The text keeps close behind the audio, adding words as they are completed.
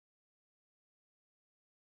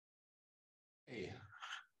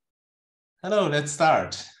Hello, let's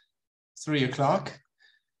start. 3 o'clock.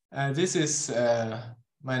 My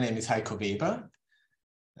name is Heiko Weber.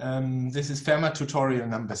 This is FAIRmat tutorial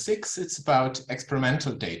number 6. It's about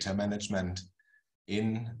experimental data management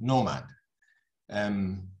in NOMAD.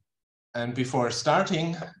 And before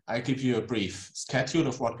starting, I give you a brief schedule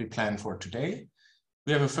of what we plan for today.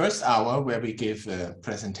 We have a first hour where we give a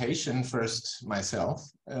presentation, first myself,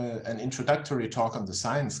 an introductory talk on the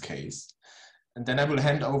science case. And then I will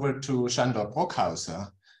hand over to Sándor Brockhauser,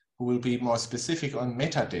 who will be more specific on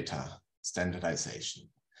metadata standardization.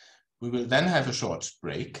 We will then have a short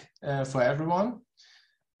break for everyone.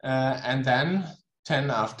 And then 10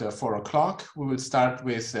 after 4 o'clock, we will start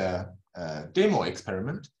with a demo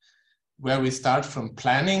experiment, where we start from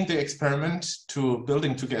planning the experiment to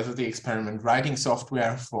building together the experiment, writing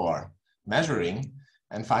software for measuring,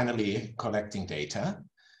 and finally collecting data.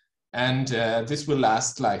 And this will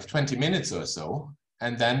last like 20 minutes or so.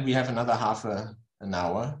 And then we have another half an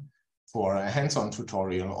hour for a hands-on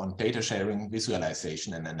tutorial on data sharing,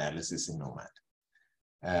 visualization, and analysis in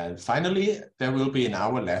NOMAD. Finally, there will be an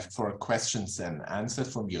hour left for questions and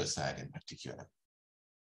answers from your side in particular.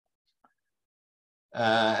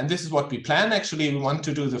 And this is what we plan. Actually, we want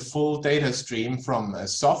to do the full data stream from a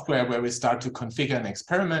software where we start to configure an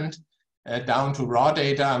experiment down to raw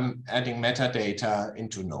data, adding metadata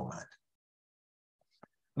into NOMAD.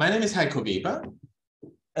 My name is Heiko Weber,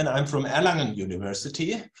 and I'm from Erlangen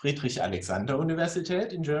University,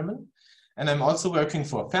 Friedrich-Alexander-Universität in German. And I'm also working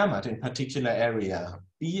for FAIRmat, in particular Area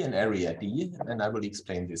B and Area D, and I will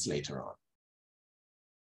explain this later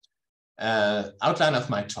on. Outline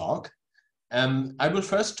of my talk. I will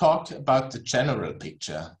first talk about the general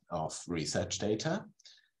picture of research data.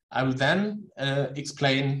 I will then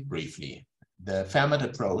explain briefly the FAIRmat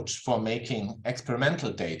approach for making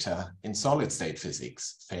experimental data in solid-state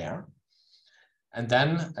physics fair. And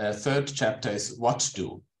then a third chapter is what to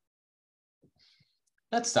do.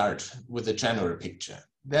 Let's start with the general picture.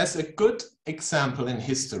 There's a good example in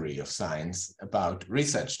history of science about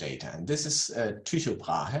research data, and this is Tycho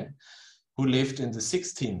Brahe, who lived in the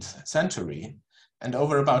 16th century, and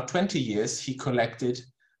over about 20 years he collected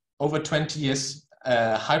over 20 years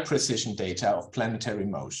high precision data of planetary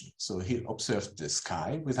motion. So he observed the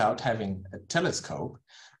sky without having a telescope,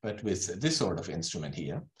 but with this sort of instrument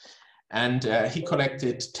here. And he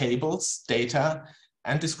collected tables, data,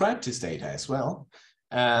 and described his data as well.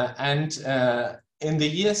 In the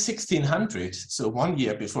year 1600, so 1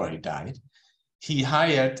 year before he died, he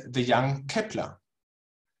hired the young Kepler,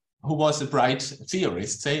 who was a bright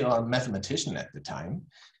theorist, say, or a mathematician at the time.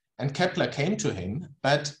 And Kepler came to him,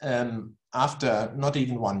 but after not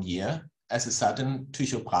even 1 year, as a sudden,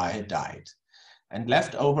 Tycho Brahe died and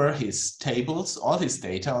left over his tables, all his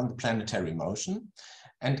data on the planetary motion.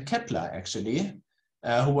 And Kepler, actually,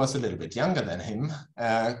 who was a little bit younger than him,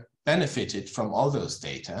 benefited from all those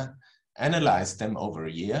data, analyzed them over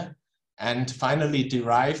a year, and finally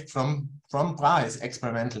derived from Brahe's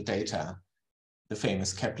experimental data the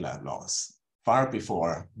famous Kepler laws, far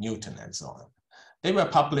before Newton and so on. They were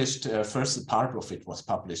published, first part of it was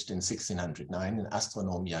published in 1609 in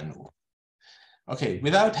Astronomia Nu. Okay,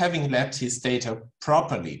 without having let his data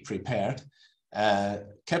properly prepared,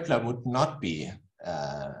 Kepler would not be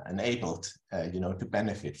enabled to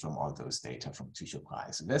benefit from all those data from Tycho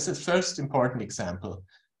Brahe. So that's the first important example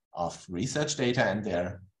of research data and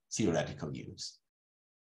their theoretical use.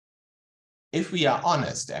 If we are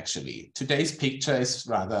honest, actually, today's picture is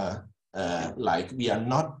rather like we are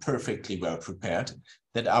not perfectly well prepared,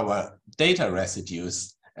 that our data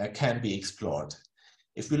residues can be explored.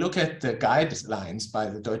 If we look at the guidelines by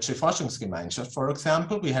the Deutsche Forschungsgemeinschaft, for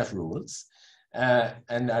example, we have rules,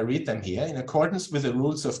 and I read them here. In accordance with the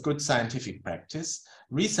rules of good scientific practice,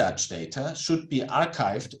 research data should be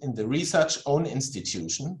archived in the research own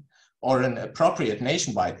institution or an appropriate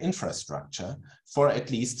nationwide infrastructure for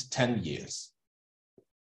at least 10 years.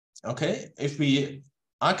 Okay, if we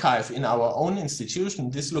archive in our own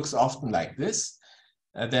institution, this looks often like this.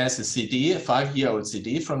 There's a CD, a 5-year-old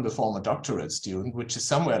CD from the former doctorate student, which is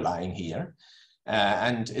somewhere lying here.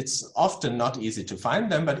 And it's often not easy to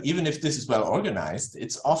find them, but even if this is well organized,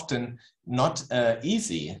 it's often not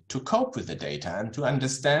easy to cope with the data and to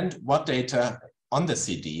understand what data on the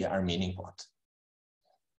CD are meaning what.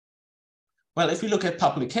 Well, if we look at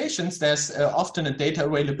publications, there's often a data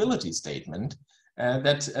availability statement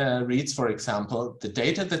that reads, for example, the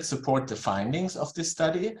data that support the findings of this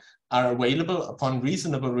study are available upon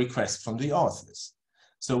reasonable request from the authors.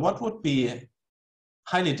 So what would be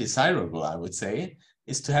highly desirable, I would say,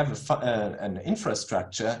 is to have an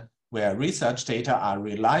infrastructure where research data are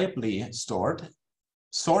reliably stored,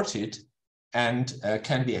 sorted, and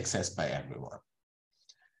can be accessed by everyone.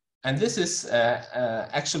 And this is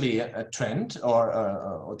actually a trend,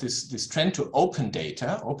 or this trend to open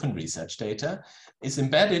data, open research data, is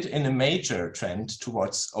embedded in a major trend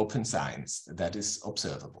towards open science that is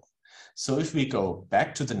observable. So if we go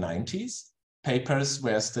back to the 90s, papers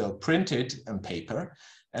were still printed on paper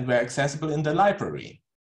and were accessible in the library.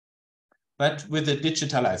 But with the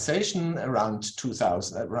digitalization around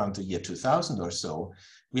 2000, around the year 2000 or so,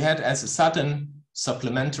 we had as a sudden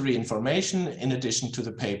supplementary information in addition to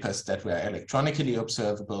the papers that were electronically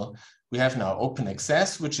observable. We have now open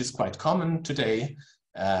access, which is quite common today,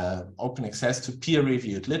 open access to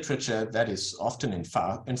peer-reviewed literature that is often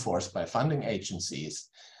enforced by funding agencies.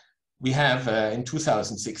 We have in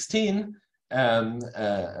 2016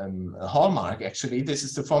 a hallmark, actually. This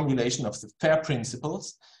is the formulation of the FAIR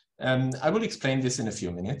principles. I will explain this in a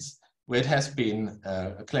few minutes, where it has been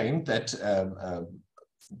claimed that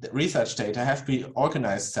the research data have been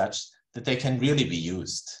organized such that they can really be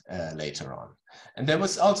used later on. And there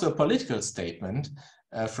was also a political statement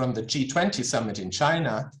from the G20 summit in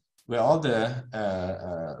China, where all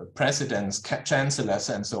the presidents, chancellors,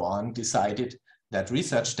 and so on decided that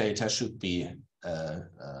research data should be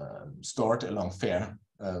stored along FAIR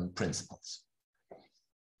principles.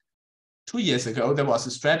 2 years ago, there was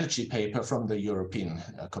a strategy paper from the European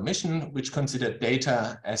Commission, which considered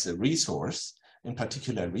data as a resource, in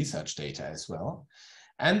particular research data as well.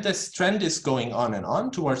 And this trend is going on and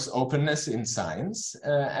on towards openness in science.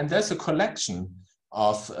 And there's a collection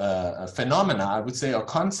of phenomena, I would say, or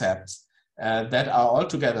concepts that are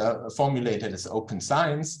altogether formulated as open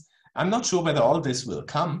science. I'm not sure whether all this will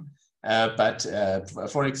come, but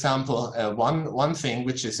for example, one thing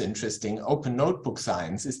which is interesting, open notebook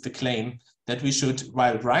science, is the claim that we should,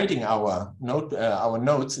 while writing our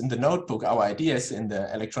notes in the notebook, our ideas in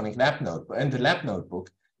the electronic lab notebook, in the lab notebook,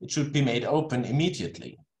 it should be made open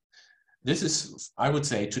immediately. This is, I would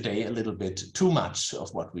say, today a little bit too much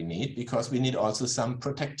of what we need, because we need also some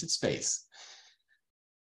protected space.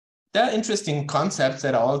 There are interesting concepts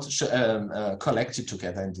that are all collected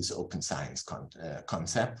together in this open science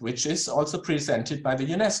concept, which is also presented by the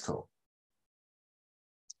UNESCO.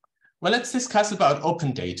 Well, let's discuss about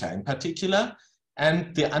open data in particular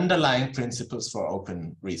and the underlying principles for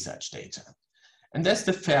open research data. And that's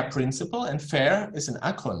the FAIR principle, and FAIR is an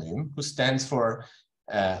acronym who stands for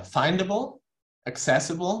findable,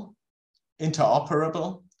 accessible,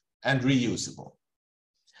 interoperable, and reusable.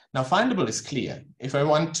 Now, findable is clear. If I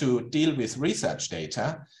want to deal with research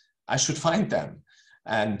data, I should find them.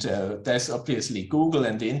 And there's obviously Google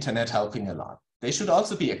and the internet helping a lot. They should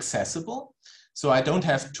also be accessible. So I don't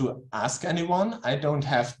have to ask anyone. I don't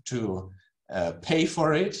have to pay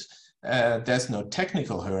for it. There's no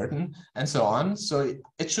technical hurdle and so on. So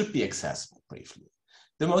it should be accessible briefly.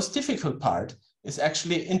 The most difficult part is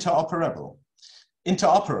actually interoperable.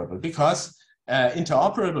 Interoperable, because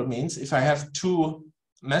interoperable means if I have two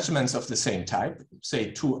measurements of the same type,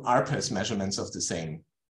 say two ARPAS measurements of the same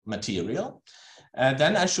material,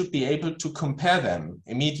 then I should be able to compare them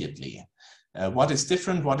immediately. What is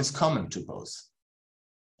different, what is common to both.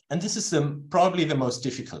 And this is probably the most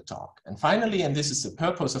difficult talk. And finally, and this is the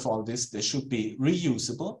purpose of all this, they should be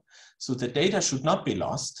reusable. So the data should not be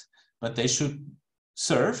lost, but they should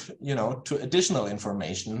serve, to additional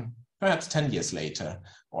information, perhaps 10 years later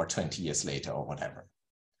or 20 years later or whatever.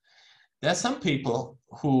 There are some people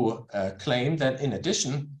who claim that in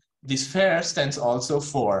addition, this FAIR stands also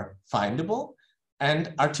for findable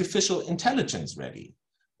and artificial intelligence ready,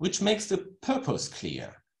 which makes the purpose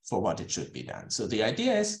clear for what it should be done. So the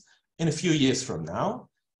idea is, in a few years from now,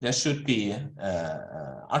 there should be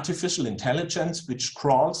artificial intelligence which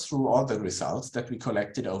crawls through all the results that we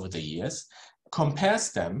collected over the years,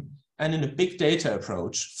 compares them, and in a big data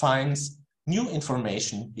approach finds new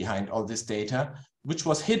information behind all this data, which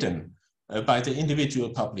was hidden by the individual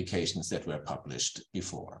publications that were published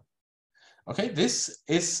before. Okay, this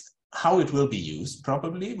is how it will be used,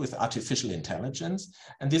 probably with artificial intelligence,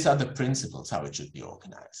 and these are the principles how it should be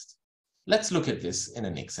organized. Let's look at this in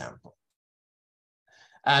an example.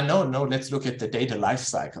 Let's look at the data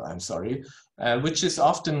lifecycle, I'm sorry, which is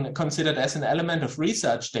often considered as an element of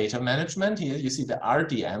research data management. Here you see the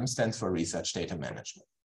RDM stands for research data management.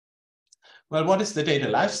 Well, what is the data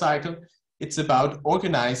lifecycle? It's about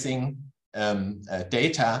organizing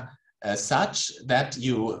data such that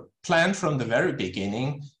you plan from the very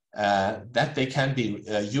beginning that they can be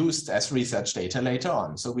used as research data later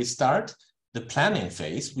on. So we start the planning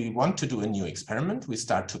phase. We want to do a new experiment. We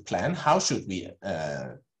start to plan how should we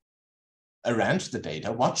arrange the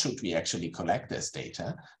data, what should we actually collect as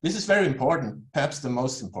data. This is very important, perhaps the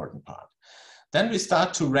most important part. Then we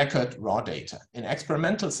start to record raw data. In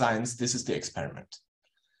experimental science, this is the experiment.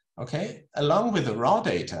 Okay, along with the raw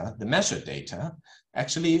data, the measured data,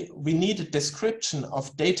 actually we need a description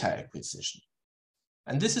of data acquisition.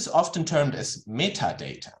 And this is often termed as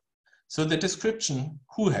metadata. So the description,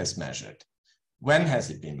 who has measured, when has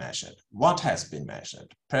it been measured, what has been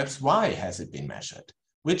measured, perhaps why has it been measured,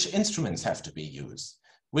 which instruments have to be used,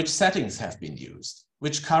 which settings have been used,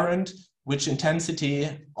 which current, which intensity,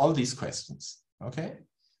 all these questions, okay?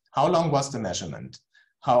 How long was the measurement?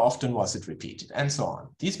 How often was it repeated, and so on.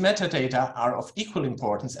 These metadata are of equal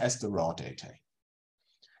importance as the raw data.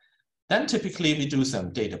 Then typically we do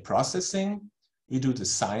some data processing. We do the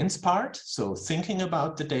science part, so thinking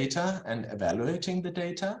about the data and evaluating the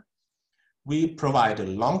data. We provide a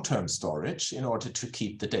long-term storage in order to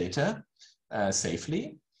keep the data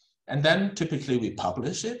safely. And then typically we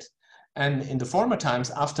publish it. And in the former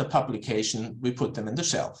times after publication, we put them in the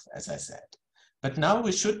shelf, as I said. But now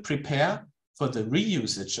we should prepare for the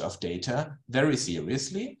reusage of data very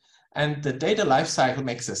seriously. And the data lifecycle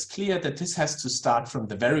makes us clear that this has to start from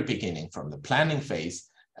the very beginning, from the planning phase.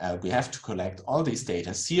 We have to collect all these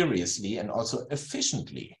data seriously and also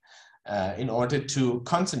efficiently in order to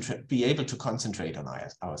be able to concentrate on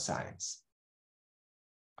our science.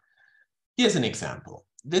 Here's an example.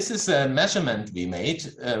 This is a measurement we made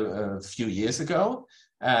a few years ago.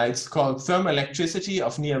 It's called thermoelectricity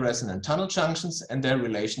of near-resonant tunnel junctions and their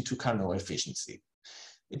relation to Carnot efficiency.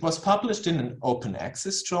 It was published in an open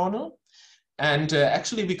access journal. And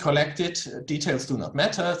actually we collected, details do not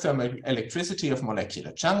matter, thermoelectricity of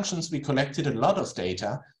molecular junctions. We collected a lot of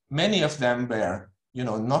data. Many of them were,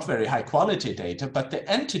 not very high quality data, but the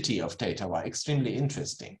entity of data were extremely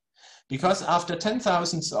interesting. Because after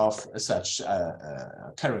 10,000 of such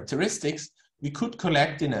characteristics, we could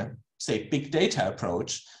collect in a, say, big data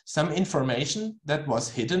approach, some information that was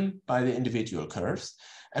hidden by the individual curves.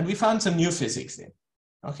 And we found some new physics in,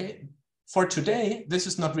 okay? For today, this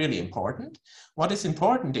is not really important. What is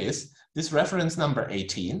important is this reference number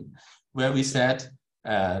 18, where we said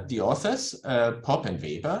the authors, Popp and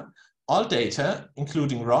Weber, all data,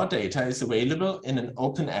 including raw data, is available in an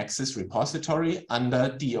open access repository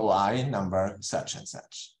under DOI number such and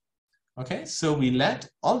such. Okay, so we let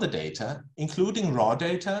all the data, including raw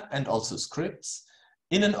data and also scripts,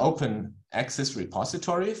 in an open access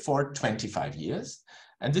repository for 25 years.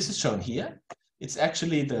 And this is shown here. It's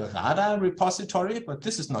actually the RADA repository, but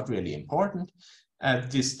this is not really important.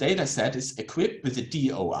 This data set is equipped with the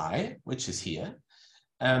DOI, which is here.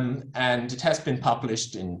 And it has been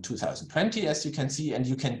published in 2020, as you can see, and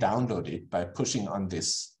you can download it by pushing on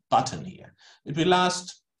this button here. It will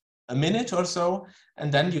last a minute or so,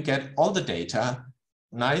 and then you get all the data,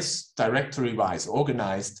 nice directory-wise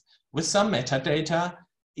organized, with some metadata,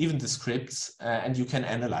 even the scripts, and you can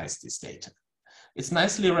analyze this data. It's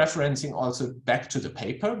nicely referencing also back to the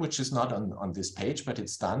paper, which is not on this page, but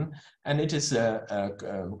it's done. And it is a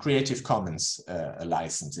Creative Commons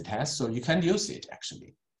license it has, so you can use it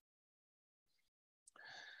actually.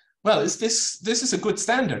 Well, this is a good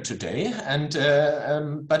standard today,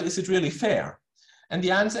 and but is it really fair? And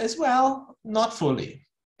the answer is, well, not fully.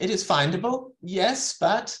 It is findable, yes,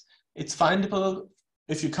 but it's findable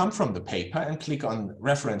if you come from the paper and click on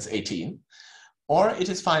reference 18. Or it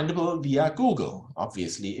is findable via Google,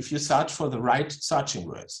 obviously, if you search for the right searching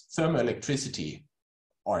words, thermoelectricity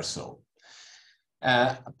or so.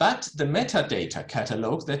 But the metadata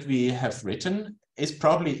catalog that we have written is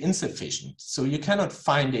probably insufficient. So you cannot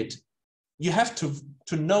find it. You have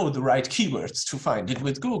to know the right keywords to find it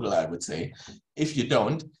with Google, I would say. If you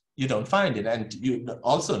don't find it. And you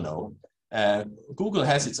also know Google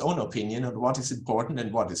has its own opinion on what is important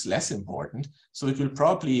and what is less important, so it will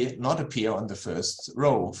probably not appear on the first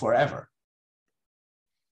row forever.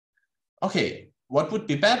 Okay, what would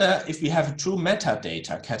be better if we have a true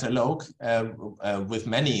metadata catalog with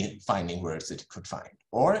many finding words that it could find,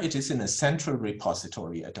 or it is in a central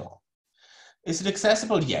repository at all. Is it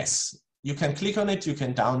accessible? Yes. You can click on it, you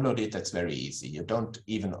can download it, that's very easy. You don't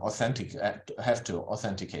even have to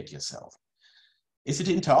authenticate yourself. Is it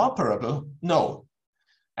interoperable? No.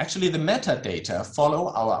 Actually, the metadata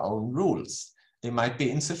follow our own rules. They might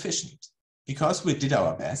be insufficient because we did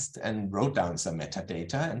our best and wrote down some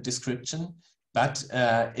metadata and description, but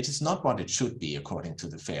it is not what it should be according to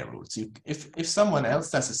the FAIR rules. If someone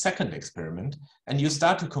else does a second experiment and you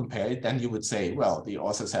start to compare it, then you would say, well, the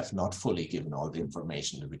authors have not fully given all the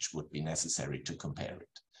information which would be necessary to compare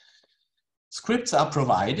it. Scripts are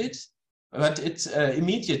provided, but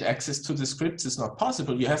immediate access to the scripts is not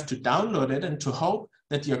possible. You have to download it and to hope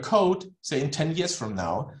that your code, say in 10 years from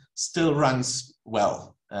now, still runs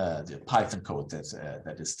well, the Python code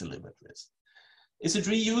that is delivered with. Is it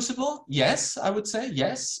reusable? Yes, I would say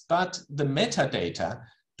yes, but the metadata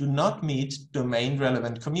do not meet domain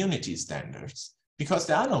relevant community standards because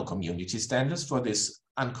there are no community standards for this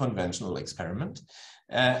unconventional experiment.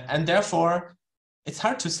 And therefore, it's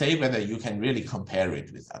hard to say whether you can really compare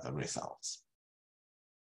it with other results.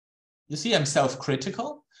 You see, I'm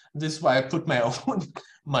self-critical. This is why I put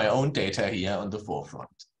my own data here on the forefront.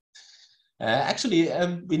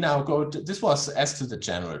 We now go to, this was as to the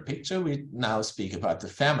general picture. We now speak about the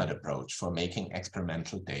FAIRmat approach for making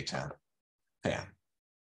experimental data fair.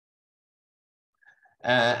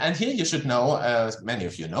 And here you should know, many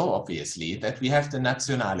of you know, obviously, that we have the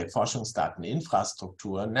Nationale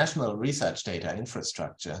Forschungsdateninfrastruktur, National Research Data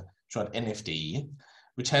Infrastructure, short NFDI,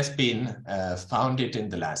 which has been founded in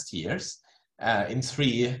the last years in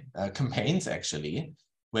 3 campaigns, actually,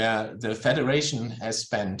 where the federation has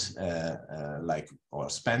spent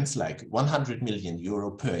spends like 100 million euro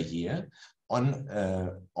per year on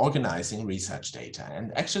organizing research data.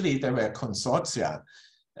 And actually there were consortia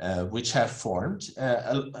which have formed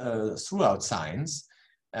throughout science,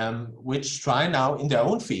 which try now in their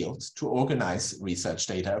own field to organize research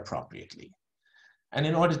data appropriately. And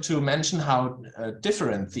in order to mention how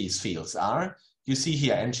different these fields are, you see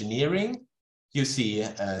here engineering, you see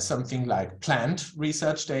something like plant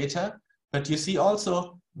research data, but you see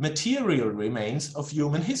also material remains of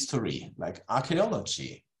human history, like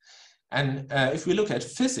archaeology. And if we look at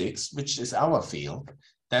physics, which is our field,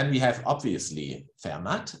 then we have obviously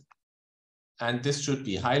FAIRmat. And this should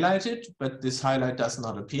be highlighted, but this highlight does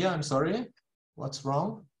not appear. I'm sorry. What's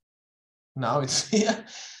wrong? Now it's here.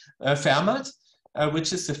 FAIRmat.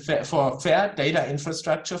 Which is for fair data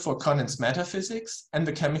infrastructure for condensed matter physics and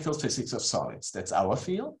the chemical physics of solids. That's our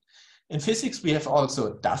field. In physics, we have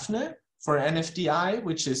also DAPHNE for NFDI,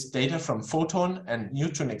 which is data from photon and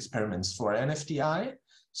neutron experiments for NFDI,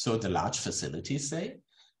 so the large facilities, say.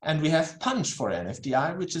 And we have PUNCH for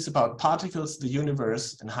NFDI, which is about particles, the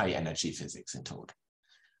universe, and high energy physics in total.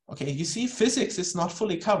 Okay, you see, physics is not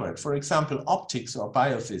fully covered. For example, optics or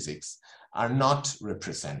biophysics are not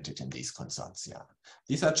represented in these consortia.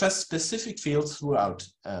 These are just specific fields throughout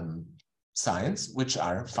science which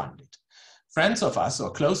are funded. Friends of us or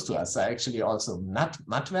close to us are actually also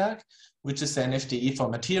MATWERK, which is the NFDI for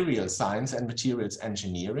material science and materials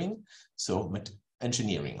engineering, so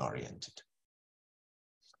engineering oriented.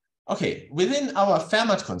 Okay, within our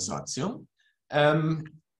FAIRmat consortium,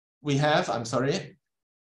 we have,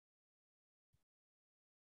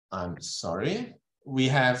 we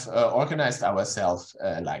have organized ourselves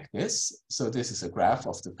like this. So this is a graph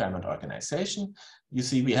of the FAIRmat organization. You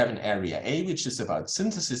see we have an area A, which is about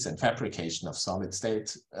synthesis and fabrication of solid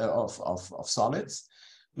state, of solids.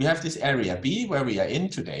 We have this area B, where we are in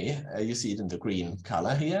today. You see it in the green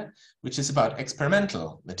color here, which is about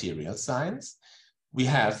experimental material science. We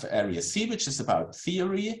have area C, which is about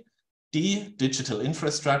theory, D, digital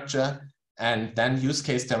infrastructure, and then use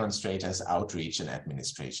case demonstrators, outreach, and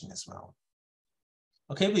administration as well.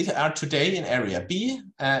 Okay, we are today in area B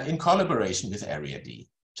in collaboration with area D,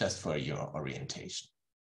 just for your orientation.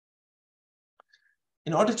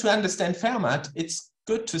 In order to understand FAIRmat, it's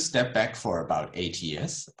good to step back for about 8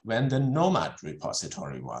 years when the NOMAD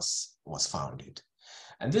repository was founded.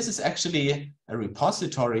 And this is actually a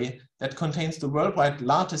repository that contains the worldwide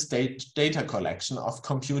largest data collection of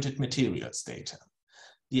computed materials data.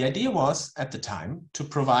 The idea was, at the time, to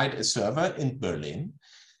provide a server in Berlin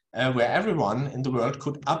where everyone in the world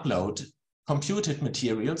could upload computed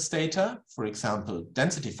materials data, for example,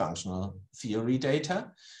 density functional theory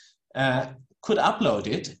data, could upload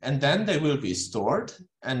it, and then they will be stored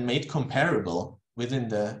and made comparable within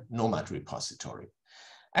the NOMAD repository.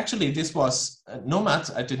 Actually, this was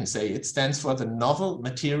NOMAD, I didn't say, it stands for the Novel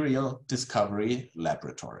Material Discovery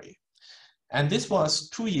Laboratory. And this was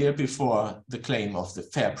 2 years before the claim of the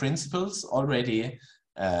FAIR principles, already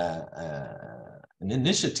an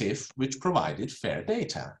initiative which provided fair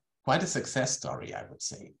data. Quite a success story, I would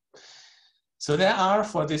say. So there are,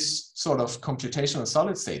 for this sort of computational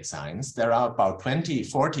solid state science, there are about 20,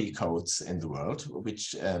 40 codes in the world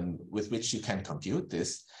which, with which you can compute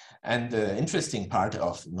this. And the interesting part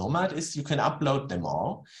of NOMAD is you can upload them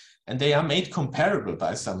all, and they are made comparable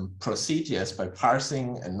by some procedures, by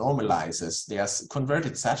parsing and normalizers. They are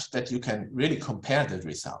converted such that you can really compare the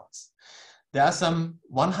results. There are some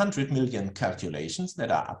 100 million calculations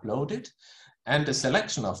that are uploaded, and a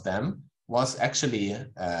selection of them was actually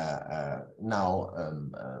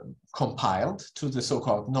compiled to the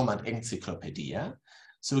so-called NOMAD Encyclopedia.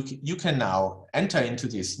 So you can now enter into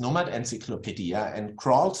this NOMAD Encyclopedia and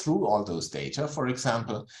crawl through all those data. For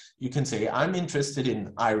example, you can say, I'm interested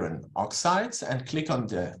in iron oxides, and click on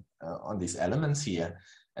the on these elements here.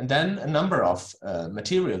 And then a number of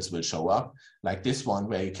materials will show up, like this one,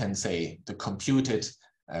 where you can say the computed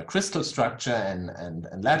crystal structure and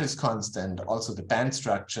lattice constant, also the band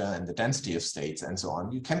structure and the density of states and so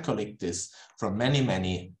on. You can collect this from many,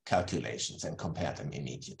 many calculations and compare them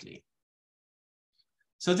immediately.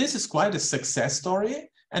 So this is quite a success story,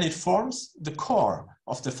 and it forms the core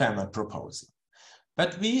of the FAIRmat proposal.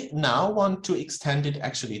 But we now want to extend it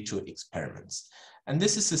actually to experiments. And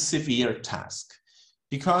this is a severe task,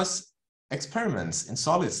 because experiments in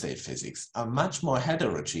solid-state physics are much more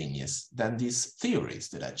heterogeneous than these theories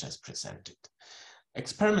that I just presented.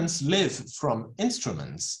 Experiments live from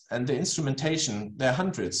instruments, and the instrumentation, there are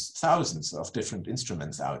hundreds, thousands of different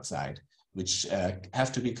instruments outside which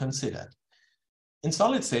have to be considered. In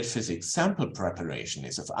solid-state physics, sample preparation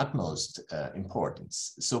is of utmost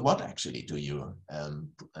importance. So what actually do you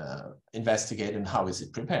investigate, and how is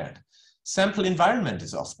it prepared? Sample environment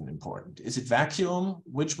is often important. Is it vacuum?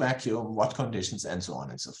 Which vacuum? What conditions? And so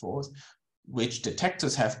on and so forth. Which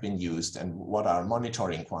detectors have been used, and what are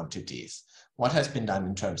monitoring quantities? What has been done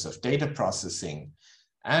in terms of data processing?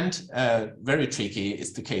 And very tricky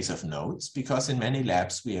is the case of notes, because in many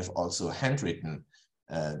labs we have also handwritten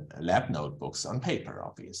lab notebooks on paper,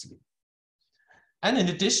 obviously. And in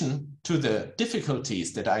addition to the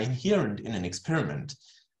difficulties that are inherent in an experiment,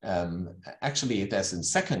 actually there's a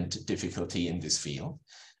second difficulty in this field,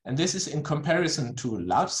 and this is in comparison to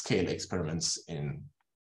large-scale experiments in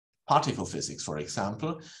particle physics, for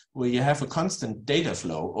example, where you have a constant data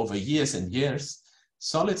flow over years and years.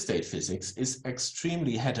 Solid-state physics is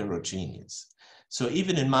extremely heterogeneous. So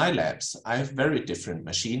even in my labs, I have very different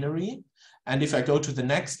machinery. And if I go to the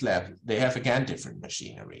next lab, they have again different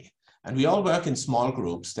machinery. And we all work in small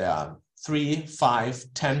groups. There are 3, 5,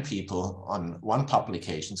 10 people on one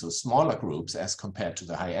publication, so smaller groups as compared to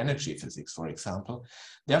the high energy physics, for example.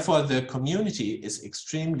 Therefore, the community is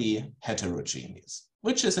extremely heterogeneous,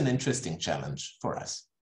 which is an interesting challenge for us.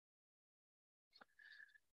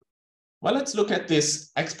 Well, let's look at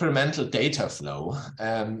this experimental data flow.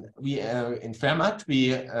 In FAIRmat, we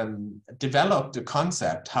developed the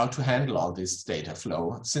concept how to handle all this data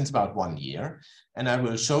flow since about 1 year. And I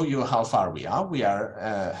will show you how far we are. We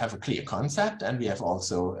have a clear concept, and we have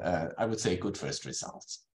also, I would say, good first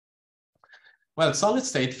results. Well,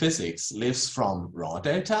 solid-state physics lives from raw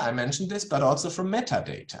data, I mentioned this, but also from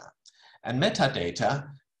metadata. And metadata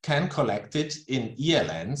can collect it in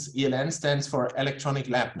ELNs. ELN stands for Electronic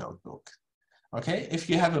Lab Notebook. Okay, if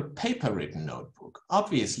you have a paper-written notebook,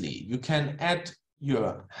 obviously you can add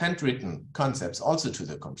your handwritten concepts also to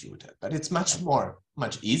the computer, but it's much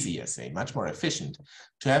easier, much more efficient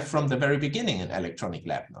to have from the very beginning an electronic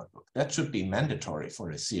lab notebook. That should be mandatory for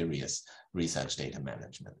a serious research data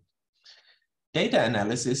management. Data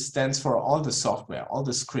analysis stands for all the software, all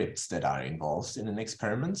the scripts that are involved in an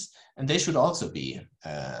experiment, and they should also be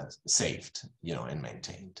saved, and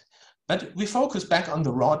maintained. But we focus back on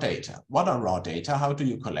the raw data. What are raw data? How do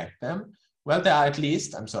you collect them? Well, there are at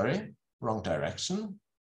least, wrong direction.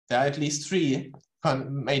 There are at least 3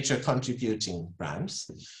 major contributing brands.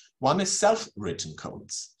 One is self-written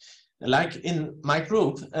codes. Like in my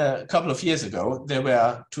group a couple of years ago,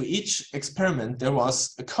 to each experiment, there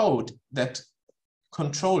was a code that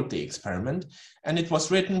controlled the experiment, and it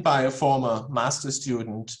was written by a former master's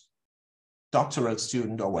student, doctoral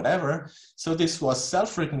student, or whatever. So this was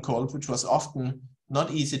self-written code, which was often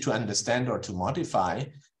not easy to understand or to modify.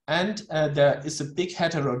 And there is a big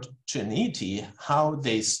heterogeneity how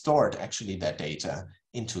they stored actually their data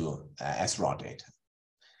into as raw data.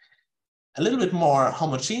 A little bit more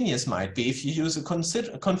homogeneous might be if you use a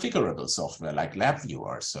configurable software like LabVIEW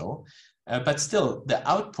or so, but still the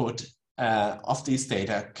output of these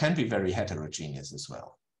data can be very heterogeneous as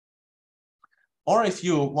well. Or if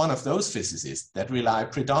you're one of those physicists that rely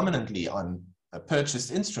predominantly on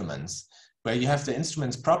purchased instruments, where you have the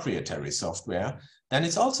instrument's proprietary software, then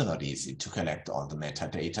it's also not easy to collect all the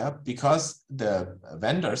metadata, because the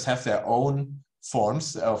vendors have their own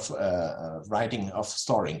forms of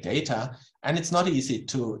storing data, and it's not easy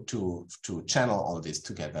to channel all this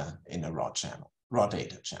together in a raw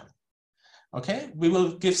data channel. Okay, we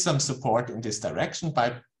will give some support in this direction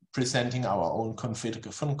by presenting our own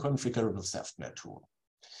configurable software tool.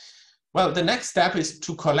 Well, the next step is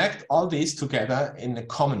to collect all these together in a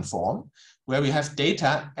common form, where we have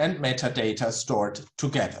data and metadata stored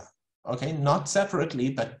together. Okay, not separately,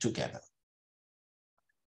 but together.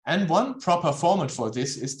 And one proper format for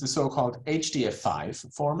this is the so-called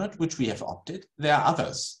HDF5 format, which we have opted. There are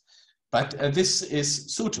others, but this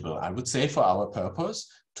is suitable, I would say, for our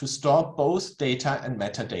purpose, to store both data and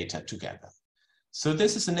metadata together. So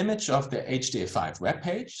this is an image of the HDF5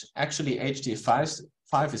 webpage. Actually,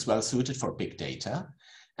 HDF5 is well suited for big data,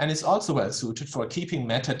 and it's also well suited for keeping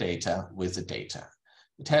metadata with the data.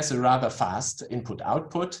 It has a rather fast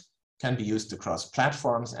input-output, can be used across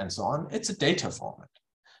platforms and so on. It's a data format.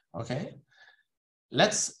 Okay,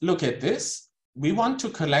 let's look at this. We want to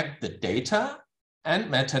collect the data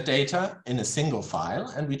and metadata in a single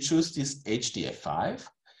file, and we choose this HDF5.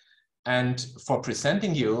 And for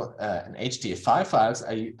presenting you an HDF5 files,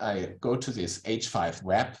 I go to this H5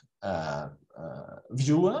 web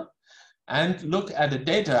viewer and look at a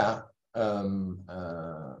data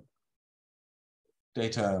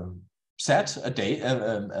set, a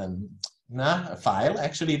file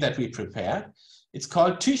actually that we prepared. It's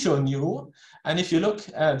called Tycho New, and if you look,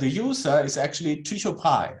 the user is actually Tycho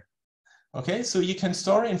Pi. Okay, so you can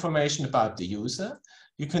store information about the user.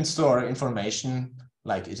 You can store information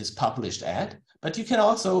like it is published at, but you can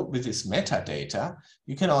also, with this metadata,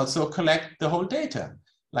 you can also collect the whole data.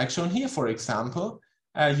 Like shown here, for example,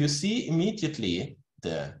 you see immediately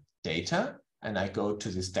the data, and I go to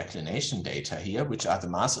this declination data here, which are the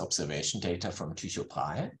mass observation data from Tycho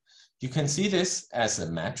Pi. You can see this as a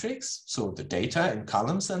matrix, so the data in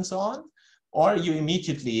columns and so on, or you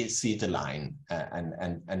immediately see the line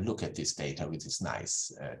and look at this data with these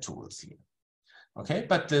nice tools here. Okay,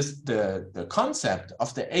 but the concept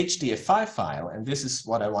of the HDF5 file, and this is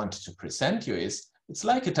what I wanted to present you, is it's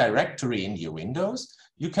like a directory in your Windows.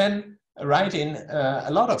 You can write in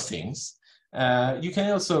a lot of things. You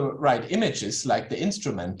can also write images like the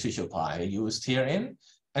instrument Tycho Pi used herein,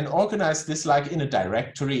 and organize this like in a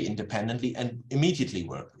directory independently and immediately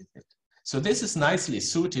work with it. So this is nicely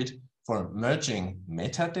suited for merging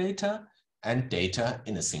metadata and data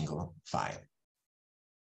in a single file.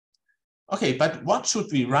 Okay, but what should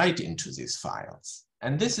we write into these files?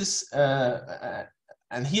 And this is,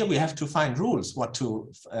 and here we have to find rules what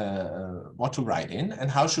to write in and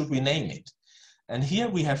how should we name it. And here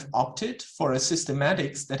we have opted for a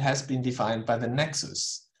systematics that has been defined by the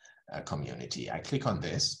Nexus community. I click on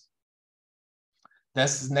this.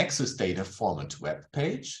 There's the Nexus data format web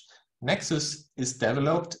page. Nexus is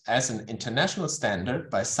developed as an international standard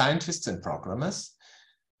by scientists and programmers,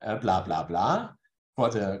 blah, blah, blah, for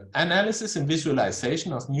the analysis and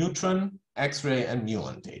visualization of neutron, X-ray, and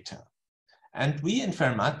muon data. And we in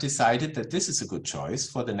FAIRmat decided that this is a good choice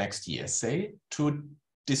for the next essay to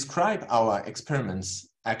describe our experiments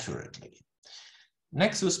accurately.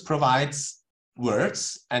 Nexus provides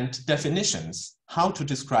words and definitions how to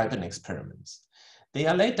describe an experiment. They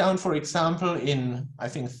are laid down, for example, in, I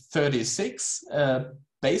think, 36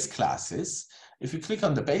 base classes. If you click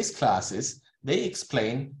on the base classes, they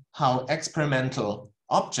explain how experimental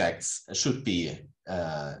objects should be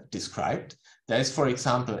described. There is, for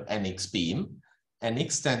example, NX beam.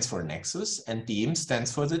 NX stands for Nexus, and beam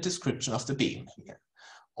stands for the description of the beam here.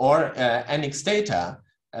 Or NX data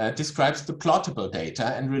describes the plottable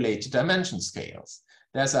data and related dimension scales.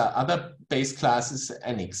 There's other base classes,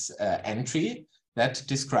 NX entry, that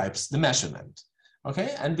describes the measurement.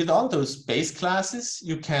 Okay, and with all those base classes,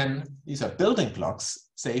 you can, these are building blocks,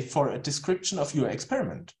 say, for a description of your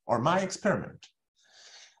experiment or my experiment.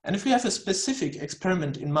 And if we have a specific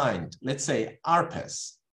experiment in mind, let's say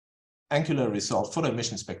ARPES, angular resolved photo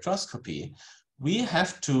emission spectroscopy, we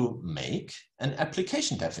have to make an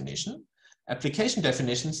application definition. Application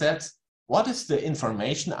definition says, what is the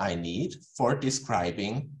information I need for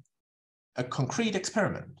describing a concrete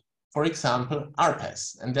experiment? For example,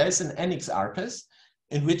 ARPES, and there's an NX ARPES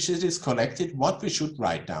in which it is collected what we should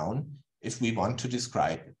write down if we want to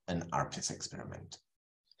describe an ARPES experiment.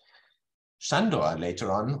 Shandor later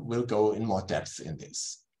on will go in more depth in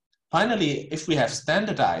this. Finally, if we have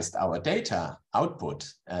standardized our data output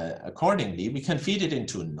accordingly, we can feed it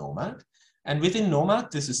into NOMAD. And within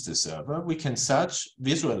NOMAD, this is the server, we can search,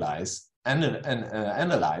 visualize, and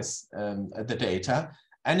analyze the data.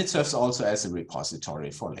 And it serves also as a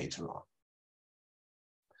repository for later on.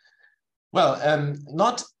 Well,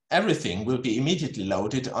 not everything will be immediately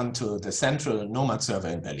loaded onto the central NOMAD server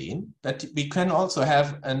in Berlin, but we can also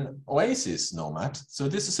have an Oasis NOMAD. So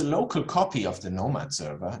this is a local copy of the NOMAD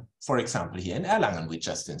server. For example, here in Erlangen, we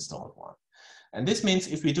just installed one. And this means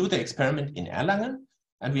if we do the experiment in Erlangen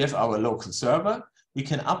and we have our local server, we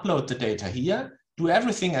can upload the data here, do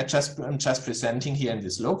everything I'm just presenting here in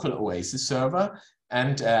this local Oasis server,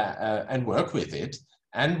 and work with it.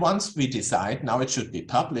 And once we decide now it should be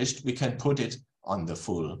published, we can put it on the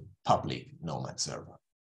full public NOMAD server.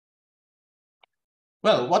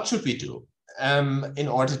 Well, what should we do in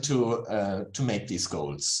order to make these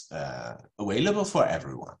goals available for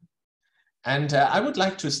everyone? And I would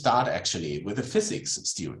like to start actually with the physics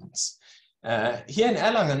students. Here in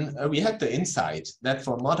Erlangen, we had the insight that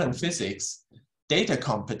for modern physics, data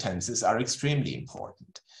competences are extremely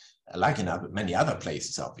important, like in many other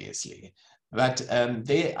places, obviously. But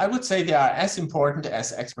I would say they are as important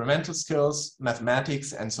as experimental skills,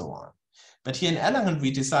 mathematics, and so on. But here in Erlangen,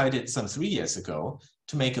 we decided some 3 years ago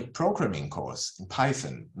to make a programming course in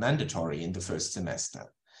Python mandatory in the first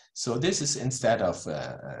semester. So this is instead of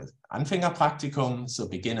Anfängerpraktikum, so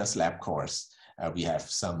beginner's lab course, we have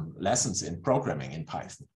some lessons in programming in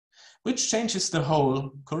Python, which changes the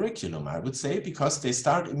whole curriculum, I would say, because they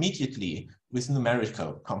start immediately with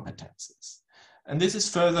numerical competences. And this is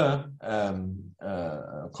further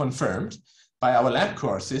confirmed by our lab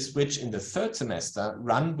courses, which in the third semester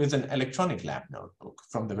run with an electronic lab notebook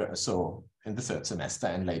so in the third semester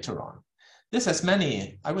and later on. This has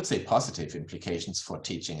many, I would say, positive implications for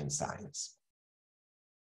teaching in science.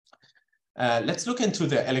 Let's look into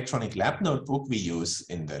the electronic lab notebook we use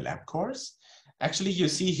in the lab course. Actually, you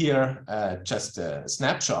see here just a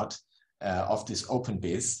snapshot of this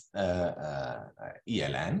OpenBiz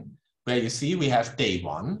ELN, where you see we have day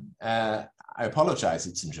 1. I apologize,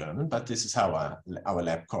 it's in German, but this is how our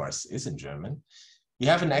lab course is in German. We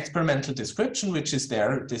have an experimental description, which is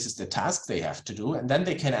there. This is the task they have to do. And then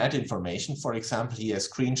they can add information, for example, here a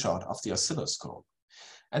screenshot of the oscilloscope.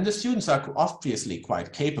 And the students are obviously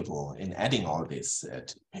quite capable in adding all this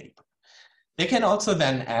to the paper. They can also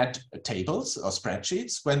then add tables or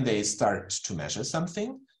spreadsheets when they start to measure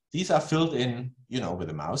something. These are filled in, with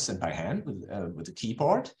a mouse and by hand with a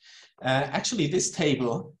keyboard. Actually, this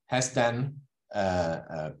table has then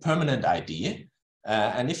a permanent ID.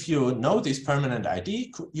 And if you know this permanent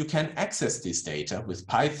ID, you can access this data with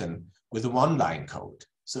Python with a 1-line code.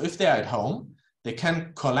 So if they're at home, they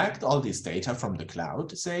can collect all this data from the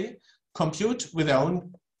cloud, say, compute with their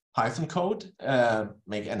own Python code,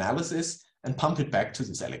 make analysis, and pump it back to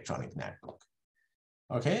this electronic notebook.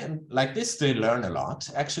 Okay, and like this, they learn a lot.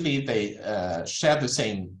 Actually, they share the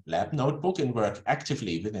same lab notebook and work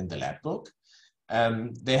actively within the lab book.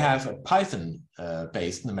 They have a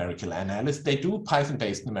Python-based numerical analysis. They do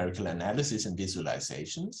Python-based numerical analysis and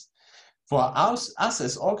visualizations. For us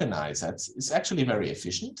as organizers, it's actually very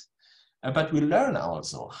efficient, but we learn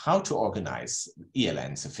also how to organize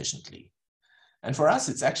ELNs efficiently. And for us,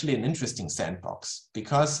 it's actually an interesting sandbox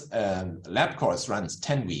because lab course runs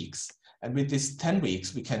 10 weeks. And with these 10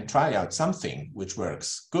 weeks, we can try out something which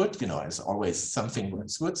works good. As always, something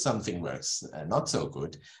works good, something works not so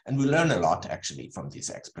good. And we learn a lot actually from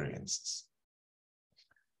these experiences.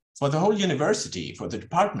 For the whole university, for the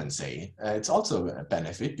department, say, it's also a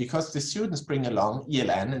benefit because the students bring along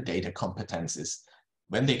ELN and data competences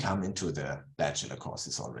when they come into the bachelor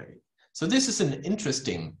courses already. So this is an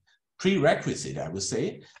interesting prerequisite, I would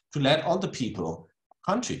say, to let all the people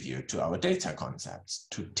contribute to our data concepts,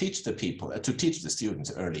 to teach the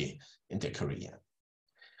students early in their career.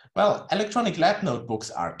 Well, electronic lab notebooks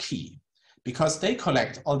are key because they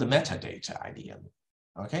collect all the metadata ideally.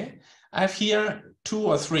 Okay, I have here 2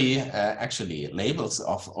 or 3 actually labels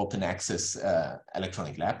of open access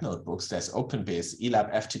electronic lab notebooks. There's OpenBiz,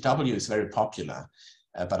 eLab, FTW is very popular,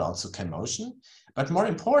 but also ChemMotion. But more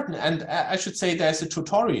important, and I should say there's a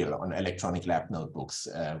tutorial on electronic lab notebooks,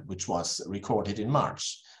 which was recorded in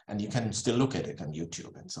March, and you can still look at it on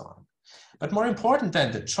YouTube and so on. But more important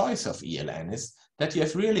than the choice of ELN is that you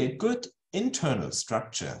have really a good internal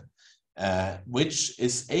structure, which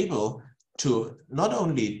is able to not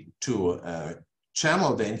only to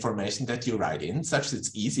channel the information that you write in, such that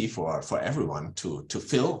it's easy for everyone to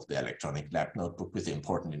fill the electronic lab notebook with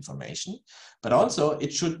important information, but also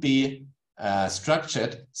it should be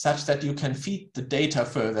structured such that you can feed the data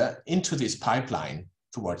further into this pipeline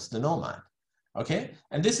towards the NOMAD. Okay,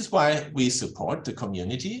 and this is why we support the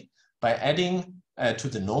community by adding to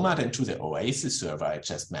the NOMAD and to the OASIS server I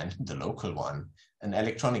just mentioned, the local one, an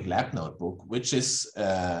electronic lab notebook, which is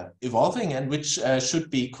evolving and which should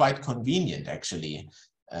be quite convenient actually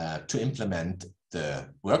to implement the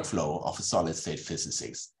workflow of a solid state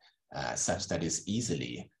physics such that is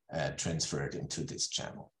easily transferred into this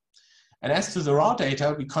channel. And as to the raw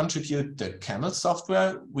data, we contribute the Camel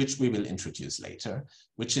software, which we will introduce later,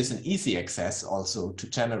 which is an easy access also to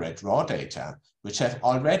generate raw data, which have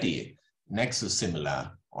already Nexus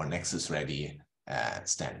similar or Nexus ready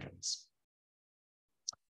standards.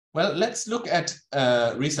 Well, let's look at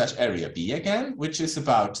research area B again, which is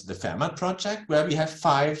about the FAIRmat project, where we have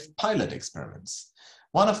 5 pilot experiments.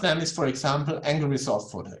 One of them is, for example, angle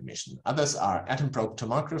resolved photoemission. Others are atom probe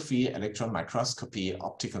tomography, electron microscopy,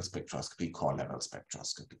 optical spectroscopy, core level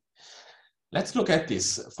spectroscopy. Let's look at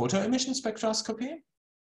this photoemission spectroscopy.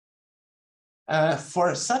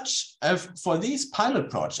 For these pilot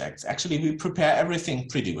projects, actually, we prepare everything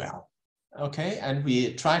pretty well, okay? And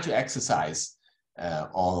we try to exercise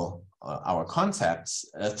all our concepts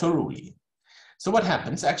thoroughly. So what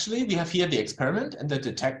happens? Actually, we have here the experiment and the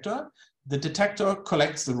detector. The detector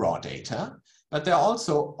collects the raw data, but there are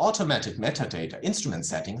also automatic metadata, instrument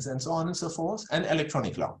settings, and so on and so forth, and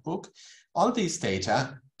electronic logbook. All these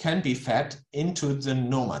data can be fed into the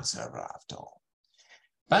NOMAD server after all.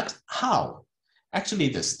 But how? Actually,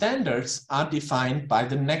 the standards are defined by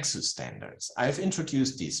the Nexus standards. I've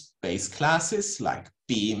introduced these base classes like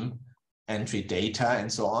beam, entry data,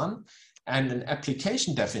 and so on. And an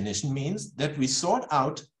application definition means that we sort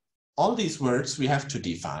out all these words we have to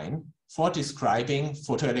define for describing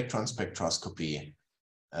photoelectron spectroscopy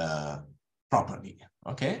properly,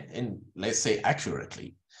 okay? And let's say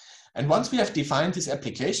accurately. And once we have defined this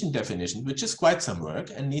application definition, which is quite some work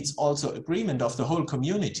and needs also agreement of the whole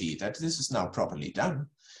community that this is now properly done,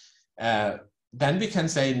 then we can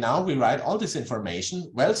say now we write all this information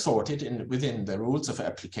well sorted within the rules of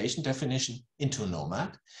application definition into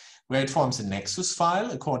NOMAD, where it forms a Nexus file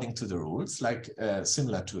according to the rules, like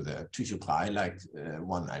similar to the TÜV, like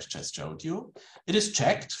one I just showed you. It is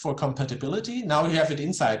checked for compatibility. Now we have it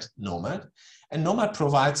inside NOMAD, and NOMAD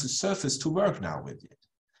provides a surface to work now with it.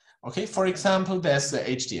 Okay, for example, there's the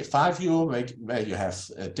HDF5 view where you have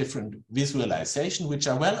different visualization which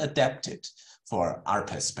are well adapted for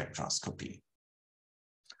RPES spectroscopy.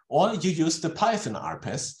 Or you use the Python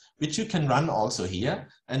RPES, which you can run also here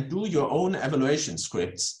and do your own evaluation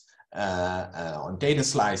scripts on data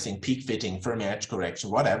slicing, peak fitting, Fermi edge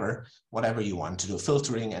correction, whatever you want to do,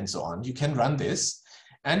 filtering and so on. You can run this.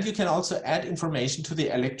 And you can also add information to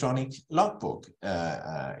the electronic logbook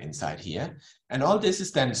inside here. And all this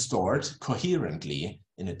is then stored coherently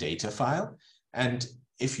in a data file. And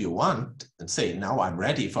if you want, and say, now I'm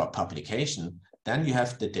ready for publication, then you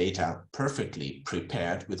have the data perfectly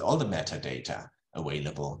prepared with all the metadata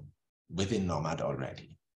available within NOMAD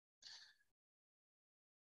already.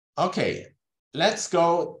 Okay. Let's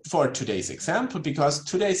go for today's example, because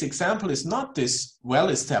today's example is not this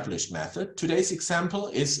well-established method. Today's example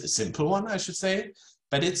is a simple one, I should say,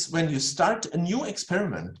 but it's when you start a new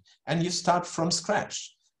experiment and you start from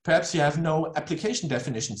scratch. Perhaps you have no application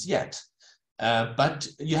definitions yet, but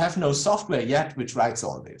you have no software yet which writes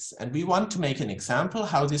all this. And we want to make an example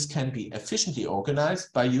how this can be efficiently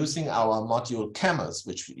organized by using our module camels,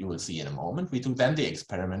 which you will see in a moment. We do then the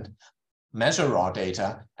experiment, measure raw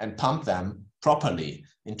data, and pump them properly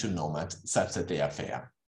into NOMAD such that they are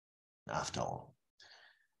fair after all.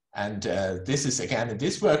 And this is, again, in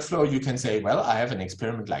this workflow, you can say, well, I have an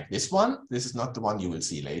experiment like this one. This is not the one you will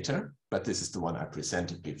see later, but this is the one I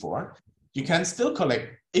presented before. You can still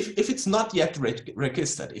collect, if it's not yet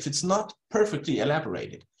registered, if it's not perfectly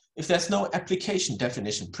elaborated, if there's no application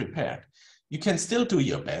definition prepared, you can still do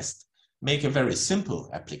your best, make a very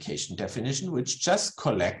simple application definition, which just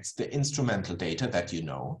collects the instrumental data that you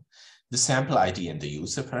know, the sample ID and the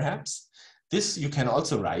user perhaps. This you can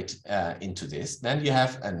also write into this. Then you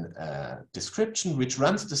have a description which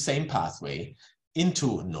runs the same pathway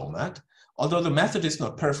into NOMAD. Although the method is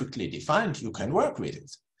not perfectly defined, you can work with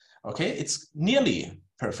it. Okay, it's nearly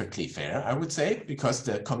perfectly fair, I would say, because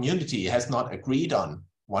the community has not agreed on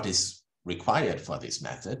what is required for this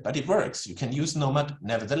method, but it works. You can use NOMAD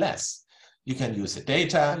nevertheless. You can use the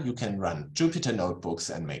data, you can run Jupyter notebooks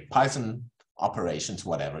and make Python operations,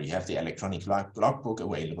 whatever. You have the electronic logbook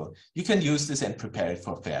available. You can use this and prepare it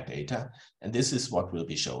for fair data. And this is what will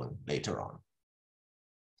be shown later on.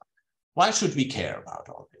 Why should we care about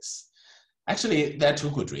all this? Actually, there are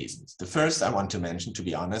two good reasons. The first I want to mention, to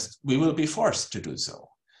be honest, we will be forced to do so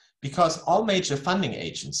because all major funding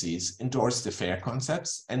agencies endorse the FAIR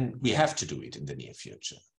concepts and we have to do it in the near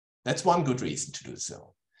future. That's one good reason to do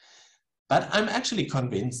so. But I'm actually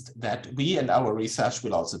convinced that we and our research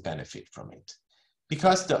will also benefit from it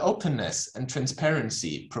because the openness and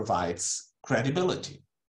transparency provides credibility.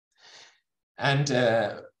 And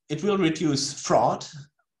it will reduce fraud,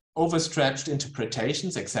 overstretched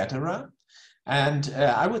interpretations, etc. And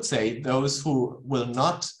I would say those who will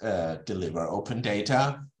not deliver open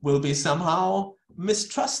data will be somehow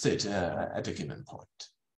mistrusted at a given point.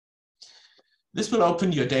 This will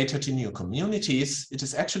open your data to new communities. It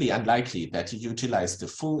is actually unlikely that you utilize the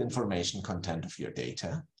full information content of your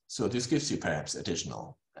data. So this gives you perhaps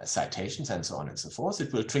additional citations and so on and so forth.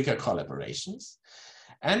 It will trigger collaborations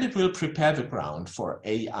and it will prepare the ground for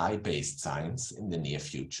AI-based science in the near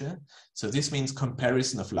future. So this means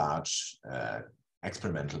comparison of large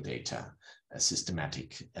experimental data,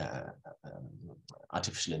 systematic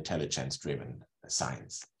artificial intelligence-driven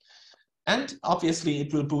science. And obviously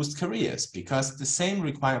it will boost careers because the same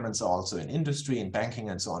requirements are also in industry, in banking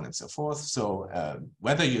and so on and so forth. So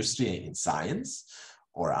whether you stay in science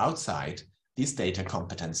or outside, this data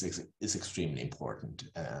competence is extremely important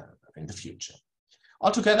in the future.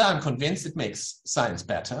 Altogether, I'm convinced it makes science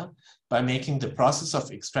better by making the process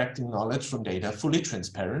of extracting knowledge from data fully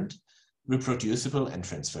transparent, reproducible, and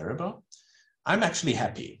transferable. I'm actually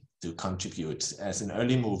happy to contribute as an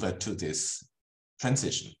early mover to this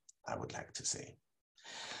transition, I would like to say.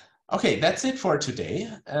 Okay, that's it for today.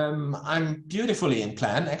 I'm beautifully in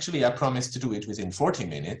plan. Actually, I promised to do it within 40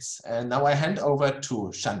 minutes. And now I hand over to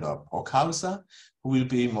Sándor Brockhauser, who will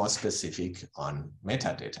be more specific on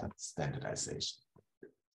metadata standardization.